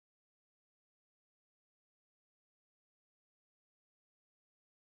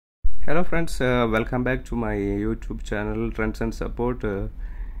Hello friends, welcome back to my YouTube channel Trends and Support.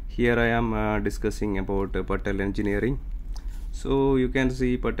 Here I am discussing about Patel Engineering. So you can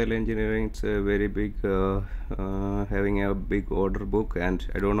see Patel Engineering, it's a very big, having a big order book, and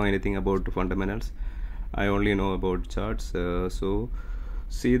I don't know anything about fundamentals. I only know about charts. So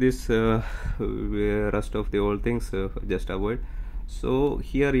see this rest of the old things, just avoid. So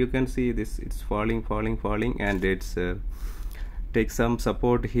here you can see this, it's falling, and it's take some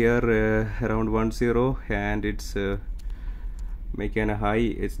support here around 10, and it's making a high.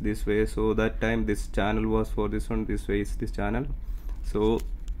 It's this way. So that time this channel was for this one, this way is this channel. So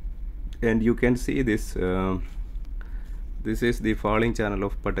and you can see this this is the falling channel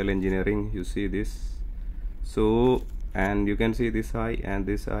of Patel Engineering. You see this. So and you can see this high and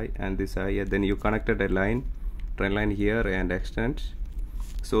this high and this high, and then you connected a line, trend line here, and extend.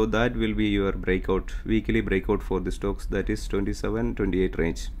 So that will be your breakout, weekly breakout for the stocks, that is 27-28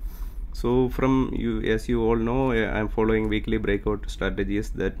 range. So from you, as you all know, I'm following weekly breakout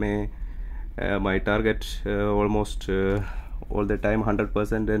strategies. That may my target almost all the time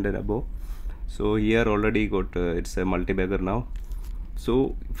 100% and above. So here already got it's a multi-bagger now.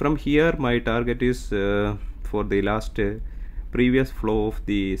 So from here my target is for the last previous flow of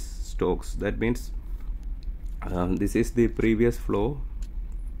the stocks. That means this is the previous flow.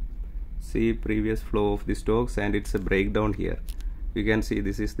 See, previous flow of the stocks, and it's a breakdown here. You can see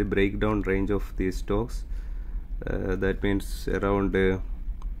this is the breakdown range of the stocks. That means around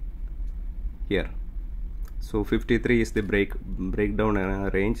here. So 53 is the breakdown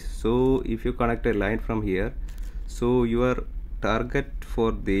range. So if you connect a line from here, so your target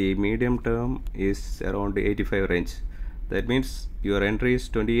for the medium term is around 85 range. That means your entry is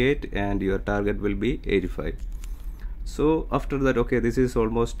 28 and your target will be 85. So after that, okay, this is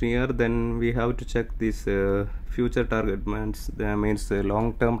almost near, then we have to check this future target, means the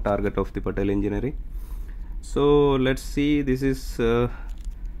long-term target of the Patel Engineering. So let's see, this is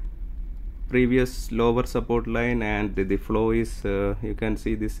previous lower support line, and the flow is you can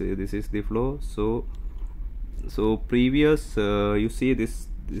see this is the flow. So previous you see this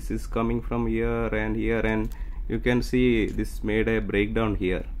is coming from here and here, and you can see this made a breakdown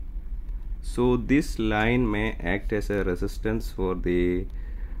here. So this line may act as a resistance for the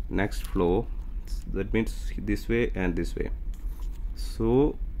next flow. That means this way and this way.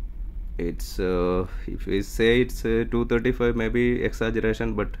 So it's if we say it's 235, maybe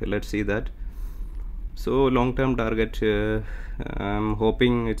exaggeration, but let's see that. So long-term target, I'm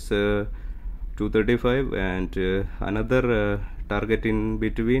hoping it's 235, and another target in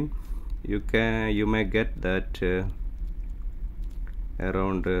between. You may get that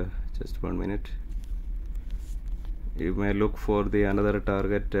around just 1 minute. You may look for the another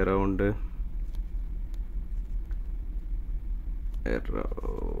target around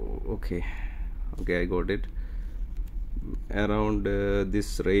okay, I got it, around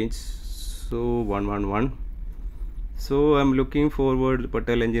this range. So 111. So I'm looking forward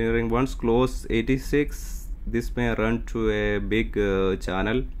Patel Engineering once close 86, this may run to a big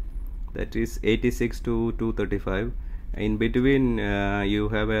channel, that is 86 to 235. In between you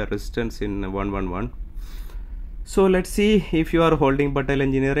have a resistance in 111. So let's see, if you are holding Patel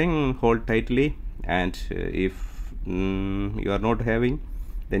Engineering, hold tightly, and if you are not having,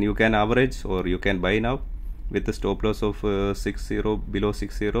 then you can average, or you can buy now with the stop loss of 60, below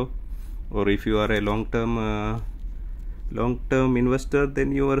 60. Or if you are a long-term investor,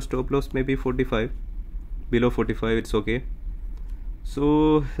 then your stop loss may be 45, below 45, it's okay.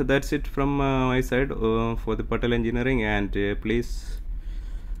 So that's it from my side for the Patel Engineering, and please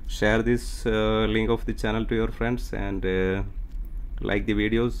share this link of the channel to your friends, and like the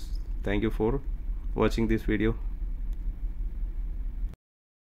videos. Thank you for watching this video.